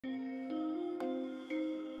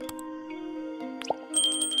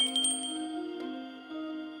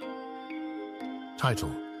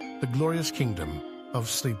Title: The Glorious Kingdom of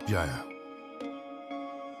Srivijaya.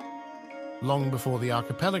 Long before the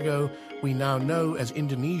archipelago we now know as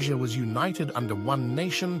Indonesia was united under one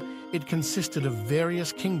nation, it consisted of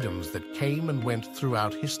various kingdoms that came and went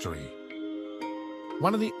throughout history.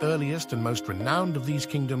 One of the earliest and most renowned of these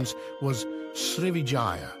kingdoms was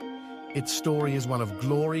Srivijaya. Its story is one of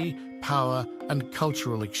glory, power, and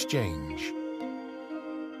cultural exchange.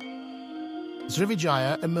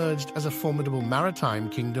 Srivijaya emerged as a formidable maritime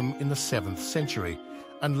kingdom in the 7th century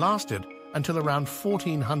and lasted until around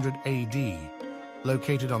 1400 AD.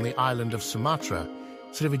 Located on the island of Sumatra,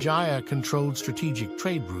 Srivijaya controlled strategic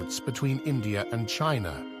trade routes between India and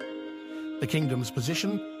China. The kingdom's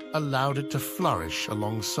position allowed it to flourish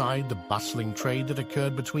alongside the bustling trade that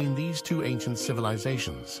occurred between these two ancient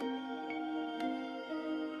civilizations.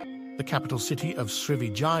 The capital city of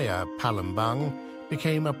Srivijaya, Palembang,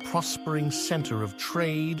 became a prospering center of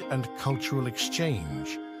trade and cultural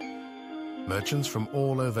exchange. Merchants from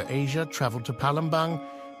all over Asia traveled to Palembang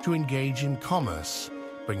to engage in commerce,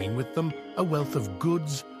 bringing with them a wealth of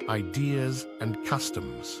goods, ideas, and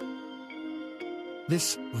customs.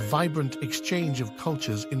 This vibrant exchange of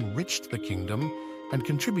cultures enriched the kingdom and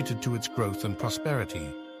contributed to its growth and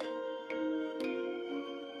prosperity.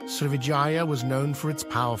 Srivijaya was known for its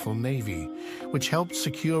powerful navy, which helped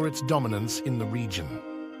secure its dominance in the region.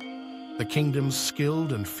 The kingdom's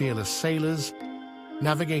skilled and fearless sailors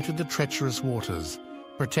navigated the treacherous waters,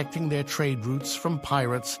 protecting their trade routes from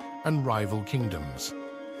pirates and rival kingdoms.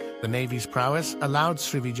 The navy's prowess allowed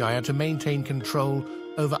Srivijaya to maintain control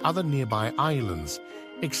over other nearby islands,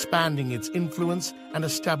 expanding its influence and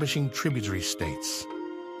establishing tributary states.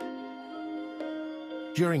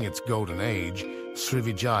 During its golden age,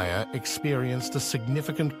 Srivijaya experienced a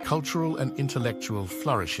significant cultural and intellectual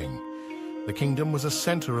flourishing. The kingdom was a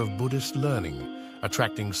center of Buddhist learning,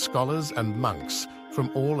 attracting scholars and monks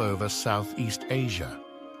from all over Southeast Asia.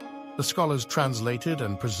 The scholars translated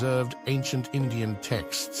and preserved ancient Indian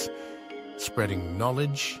texts, spreading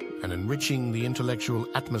knowledge and enriching the intellectual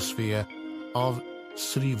atmosphere of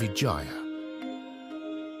Srivijaya.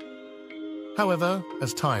 However,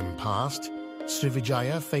 as time passed,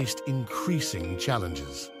 Srivijaya faced increasing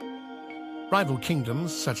challenges. Rival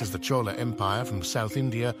kingdoms, such as the Chola Empire from South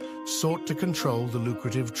India, sought to control the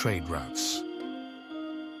lucrative trade routes.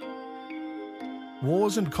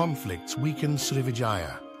 Wars and conflicts weakened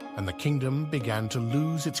Srivijaya, and the kingdom began to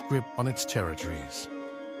lose its grip on its territories.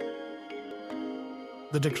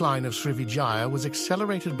 The decline of Srivijaya was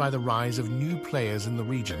accelerated by the rise of new players in the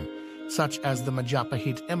region, such as the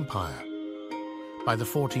Majapahit Empire. By the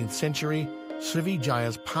 14th century,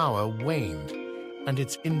 Srivijaya's power waned, and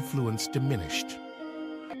its influence diminished.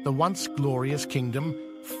 The once glorious kingdom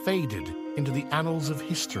faded into the annals of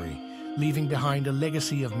history, leaving behind a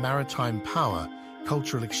legacy of maritime power,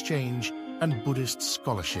 cultural exchange, and Buddhist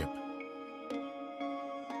scholarship.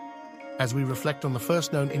 As we reflect on the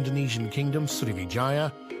first known Indonesian kingdom,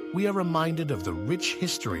 Srivijaya, we are reminded of the rich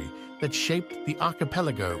history that shaped the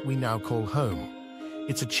archipelago we now call home.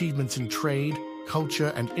 Its achievements in trade,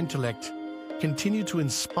 culture, and intellect continue to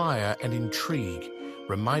inspire and intrigue,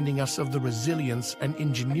 reminding us of the resilience and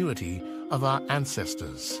ingenuity of our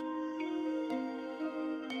ancestors.